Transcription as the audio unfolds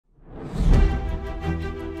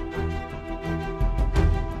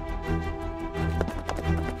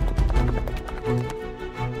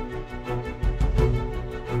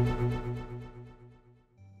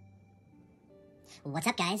What's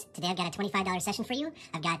up, guys? Today I've got a $25 session for you.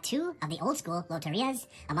 I've got 2 of the old school Loterias,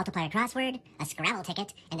 a multiplier crossword, a Scrabble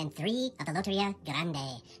ticket, and then 3 of the Loteria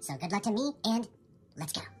Grande. So good luck to me, and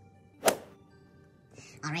let's go.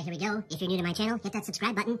 Alright, here we go. If you're new to my channel, hit that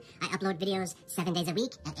subscribe button. I upload videos 7 days a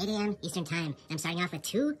week at 8 a.m. Eastern Time. And I'm starting off with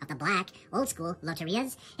 2 of the black, old school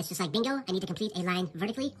Loterias. It's just like bingo. I need to complete a line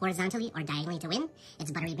vertically, horizontally, or diagonally to win. It's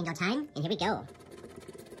Buttery Bingo time, and here we go.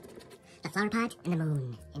 The flower pot and the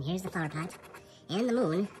moon. And here's the flower pot and the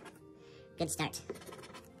moon. Good start.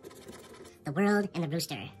 The world and the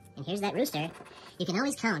rooster. And here's that rooster. You can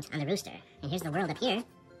always count on the rooster. And here's the world up here.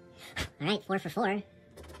 Alright, 4 for 4.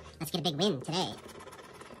 Let's get a big win today.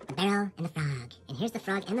 The barrel and the frog. And here's the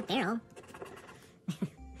frog and the barrel.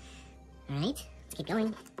 Alright, let's keep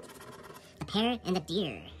going. The pear and the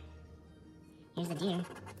deer. Here's the deer.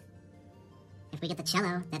 If we get the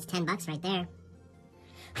cello, that's 10 bucks right there.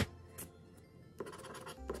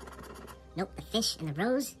 Nope, the fish and the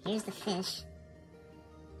rose. Here's the fish.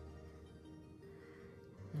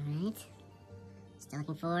 Alright. Still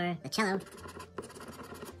looking for the cello.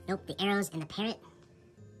 Nope, the arrows and the parrot.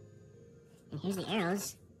 And here's the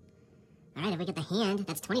arrows. Alright, if we get the hand,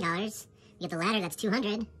 that's $20. We get the ladder, that's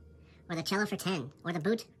 $200. Or the cello for 10. Or the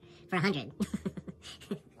boot for 100.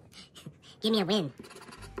 Give me a win.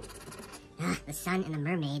 The sun and the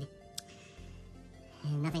mermaid.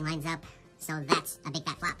 And nothing lines up. So that's a big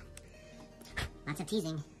fat flop. Lots of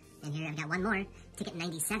teasing. And here I've got one more. Ticket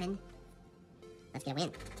 97. Let's get a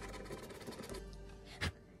win.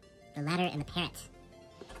 The ladder and the parrot.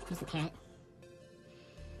 Here's the parrot.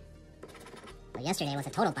 Well, yesterday was a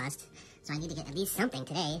total bust, so I need to get at least something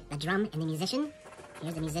today. The drum and the musician.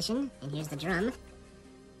 Here's the musician, and here's the drum.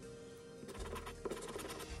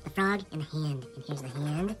 The frog and the hand, and here's the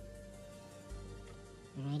hand.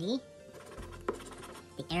 Alrighty.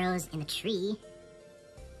 The arrows and the tree.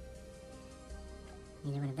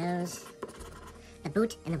 Neither one of those. The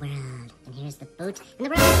boot and the world. And here's the boot and the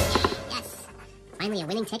world. Yes! Finally a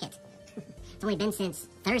winning ticket. It's only been since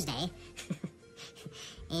Thursday.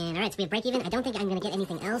 And alright, so we have break even. I don't think I'm going to get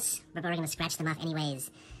anything else, but we're going to scratch them off anyways.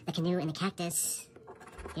 The canoe and the cactus.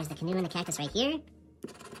 Here's the canoe and the cactus right here. And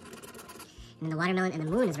then the watermelon and the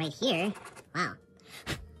moon is right here. Wow.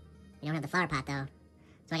 We don't have the flower pot though.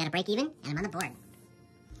 So I got to break even, and I'm on the board.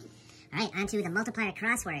 Alright, on to the multiplier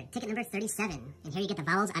crossword. Ticket number 37. And here you get the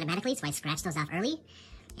vowels automatically, so I scratched those off early.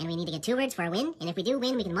 And we need to get 2 words for a win. And if we do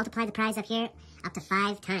win, we can multiply the prize up here up to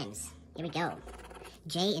 5 times. Here we go.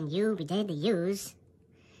 J and U, we did the U's.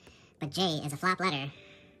 But J is a flop letter.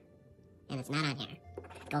 And it's not on here.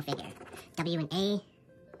 Go figure. W and A.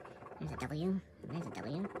 There's a W. There's a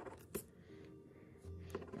W.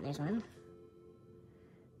 And there's one.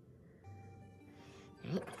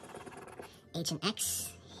 Alright. H and X.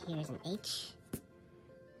 Here's an H.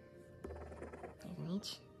 There's an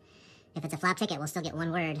H. If it's a flop ticket, we'll still get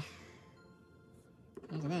 1 word.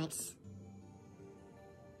 There's an X.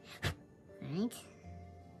 Alright.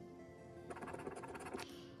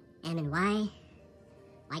 M and Y.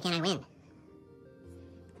 Why can't I win?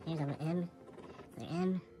 Here's an M. Another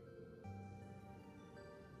M.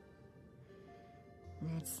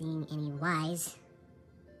 Not seeing any Y's.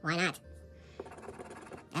 Why not?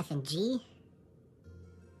 F and G.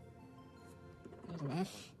 There's an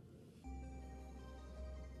F.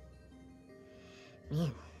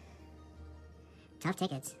 Man. Tough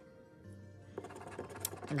tickets.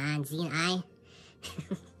 Come on, Z and I.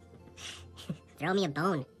 Throw me a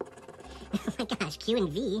bone. Oh my gosh, Q and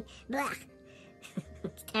V. Blah.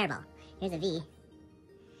 It's terrible. Here's a V.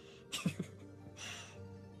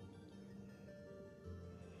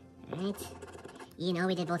 Alright. E and O,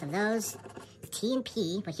 we did both of those. T and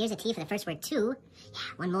P, but here's a T for the first word too. Yeah,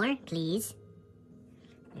 one more, please.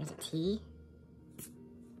 There's a T.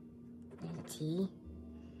 There's a T.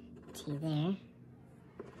 T there.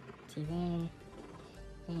 T there.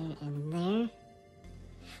 There and there.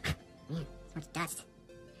 Man, so much dust.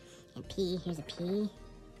 And P, here's a P.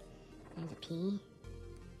 There's a P.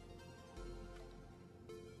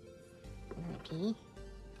 Another P.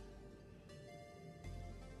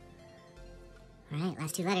 Alright,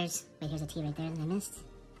 last 2 letters. Wait, here's a T right there that I missed.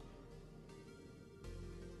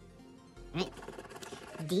 Alright.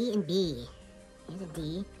 D and B. Here's a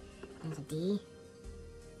D. There's a D.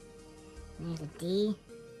 There's a D.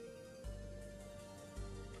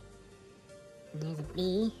 And there's a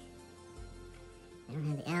B. I don't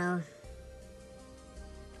have the L.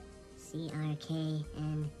 C, R, K,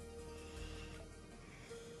 N.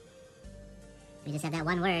 We just have that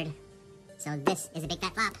 1 word. So this is a big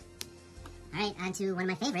fat flop. Alright, on to one of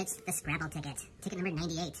my favorites, the Scrabble ticket. Ticket number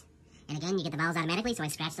 98. And again, you get the vowels automatically, so I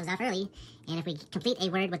scratch those off early. And if we complete a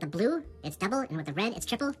word with the blue, it's double, and with the red, it's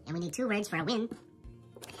triple. And we need 2 words for a win.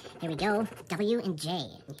 Here we go, W and J.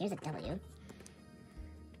 And here's a W.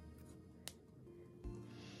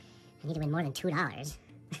 I need to win more than $2.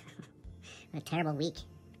 What a terrible week.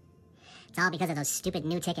 It's all because of those stupid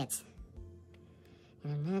new tickets.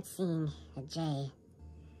 And I'm not seeing a J.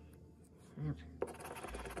 Nope.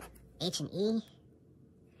 H and E.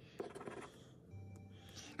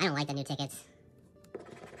 I don't like the new tickets.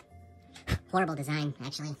 Horrible design,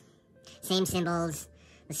 actually. Same symbols,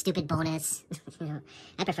 the stupid bonus. You know,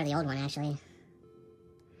 I prefer the old one, actually.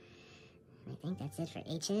 I think that's it for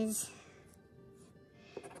H's.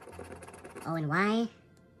 O and Y.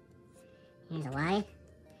 Here's a Y.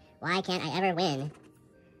 Why can't I ever win?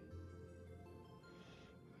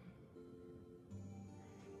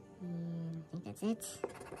 I think that's it.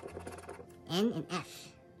 N and F.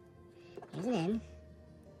 Here's an N.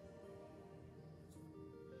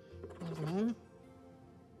 There's an N.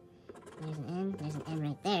 There's an N. There's an N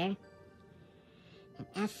right there. An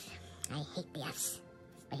F. I hate the F's.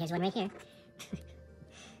 But here's one right here.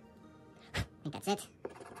 I think that's it.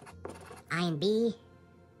 I and B.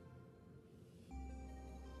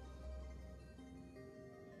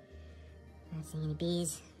 Not seeing any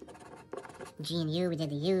B's. G and U, we did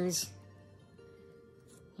the U's.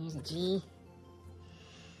 Here's a G.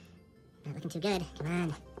 Not looking too good. Come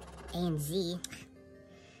on. A and Z.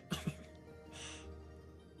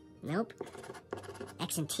 Nope.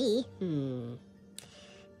 X and T.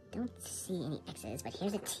 Don't see any X's, but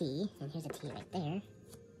here's a T, and here's a T right there.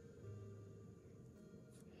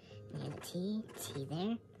 And here's a T, T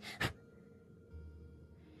there.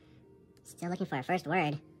 Still looking for our first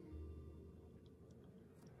word.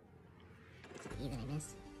 It's an E that I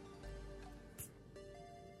missed.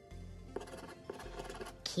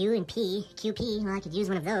 Q and P. QP, well, I could use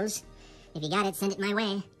one of those. If you got it, send it my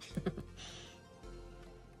way.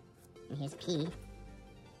 And here's P.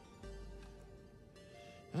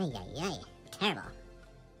 Ay, ay, ay. Terrible.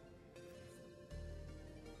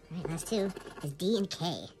 Alright, last 2 is D and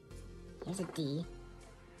K. Here's a D.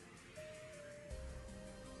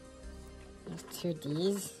 Here's 2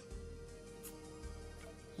 D's.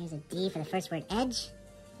 Here's a D for the first word, edge.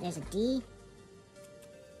 There's a D.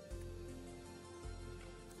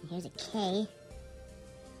 And here's a K.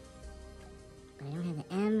 But I don't have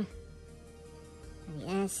the M or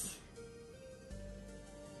the S.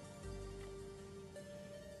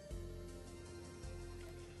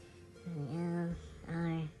 L,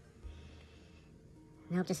 R.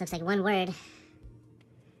 Nope, just looks like one word.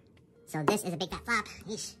 So this is a big fat flop.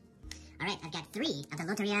 Yeesh. Alright, I've got 3 of the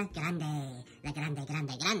Loteria Grande. La Grande,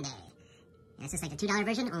 Grande, Grande. And it's just like the $2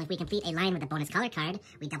 version, only if we complete a line with the bonus color card,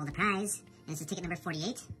 we double the prize. And this is ticket number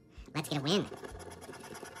 48. Let's get a win.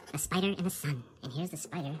 A spider and the sun. And here's the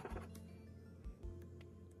spider.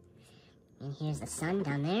 And here's the sun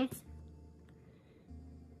down there.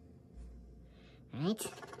 Alright.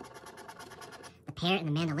 The pear and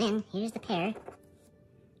the mandolin. Here's the pear.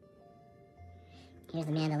 Here's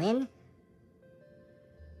the mandolin.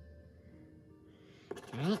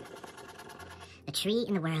 Alright. The tree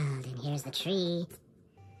in the world. And here's the tree.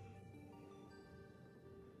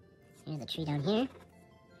 Here's the tree down here.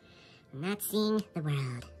 Not seeing the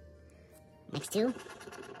world. Next 2.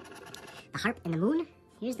 The harp and the moon.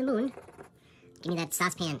 Here's the moon. Give me that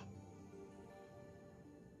saucepan.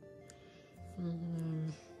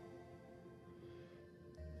 And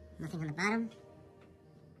nothing on the bottom.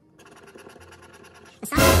 The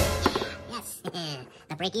saucepan. Yes.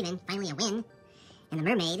 The break even. Finally a win. And the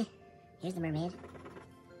mermaid. Here's the mermaid.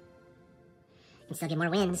 Can still get more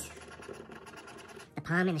wins. The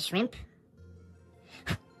palm and the shrimp.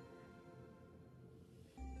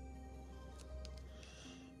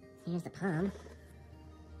 Here's the palm.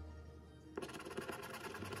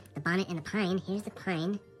 The bonnet and the pine. Here's the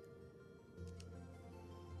pine.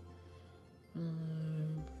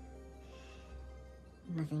 And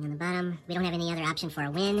nothing on the bottom. We don't have any other option for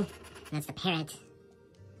a win. And that's the parrot.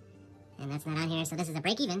 And that's not on here, so this is a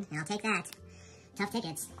break even, and I'll take that. Tough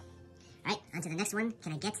tickets. Alright, on to the next one.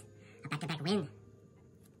 Can I get a back-to-back win? Here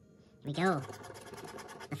we go.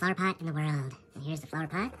 The flower pot in the world. And here's the flower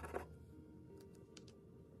pot.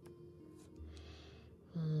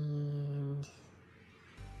 And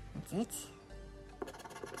that's it.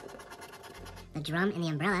 The drum and the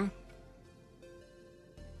umbrella.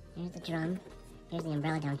 Here's the drum. Here's the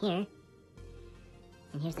umbrella down here.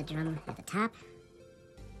 And here's the drum at the top.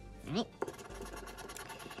 Alright.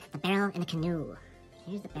 The barrel and the canoe.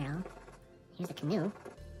 Here's the barrel. Here's the canoe.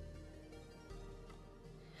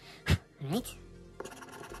 Alright.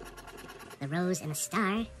 The rose and the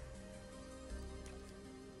star.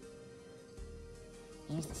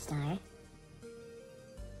 Here's the star.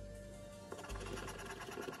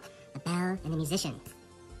 The bell and the musician.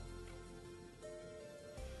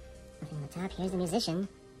 Nothing on the top. Here's the musician.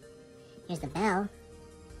 Here's the bell.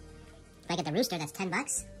 If I get the rooster, that's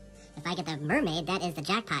 $10. If I get the mermaid, that is the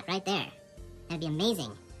jackpot right there. That'd be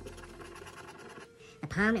amazing. The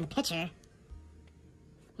palm and the pitcher.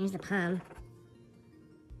 Here's the palm.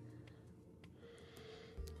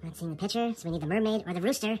 Not seeing the pitcher, so we need the mermaid or the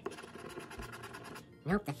rooster.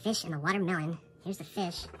 Nope, the fish and the watermelon. Here's the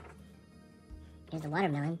fish. Here's the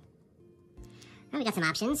watermelon. Well, we got some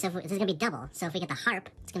options. So this is going to be double. So if we get the harp,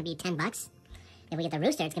 it's going to be $10. If we get the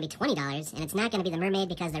rooster, it's going to be $20. And it's not going to be the mermaid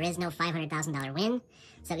because there is no $500,000 win.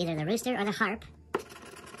 So either the rooster or the harp.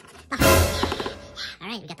 The harp! All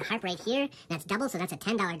right, we got the harp right here. That's double, so that's a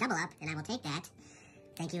 $10 double up, and I will take that.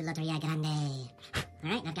 Thank you, Loteria Grande. All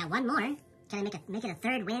right, and I've got one more. Can I make it a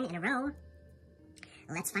third win in a row?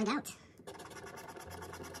 Let's find out.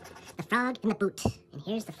 The frog and the boot. And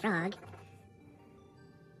here's the frog.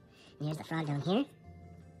 And here's the frog down here.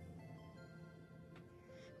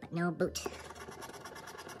 But no boot.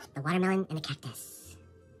 The watermelon and the cactus.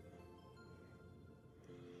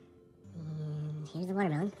 And here's the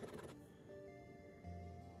watermelon.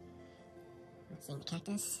 Not seeing the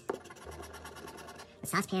cactus. The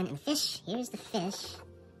saucepan and the fish. Here's the fish.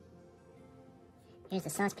 Here's the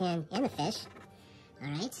saucepan and the fish.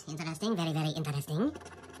 Alright, interesting, very, very interesting.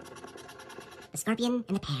 The scorpion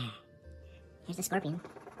and the pear. Here's the scorpion.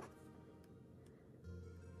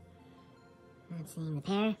 Not seeing the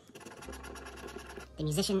pear. The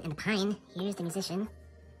musician and the pine. Here's the musician.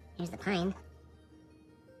 Here's the pine.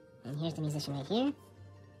 And here's the musician right here.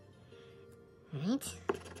 Alright.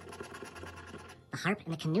 The harp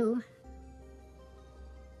and the canoe.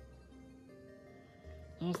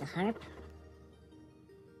 Here's the harp.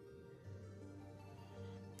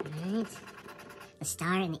 Alright. The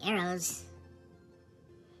star and the arrows.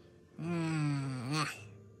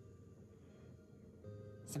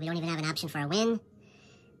 So we don't even have an option for a win.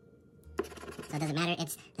 So it doesn't matter,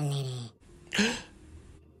 it's the lady.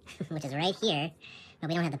 Which is right here. But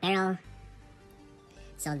we don't have the barrel.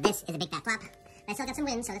 So this is a big fat flop. I still got some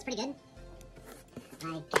wins, so that's pretty good.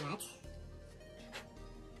 I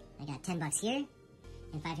got $10 here.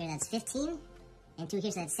 And 5 here, that's 15. And 2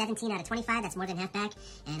 here, so that's 17 out of 25. That's more than half back.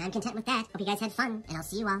 And I'm content with that. Hope you guys had fun. And I'll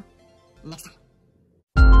see you all next time.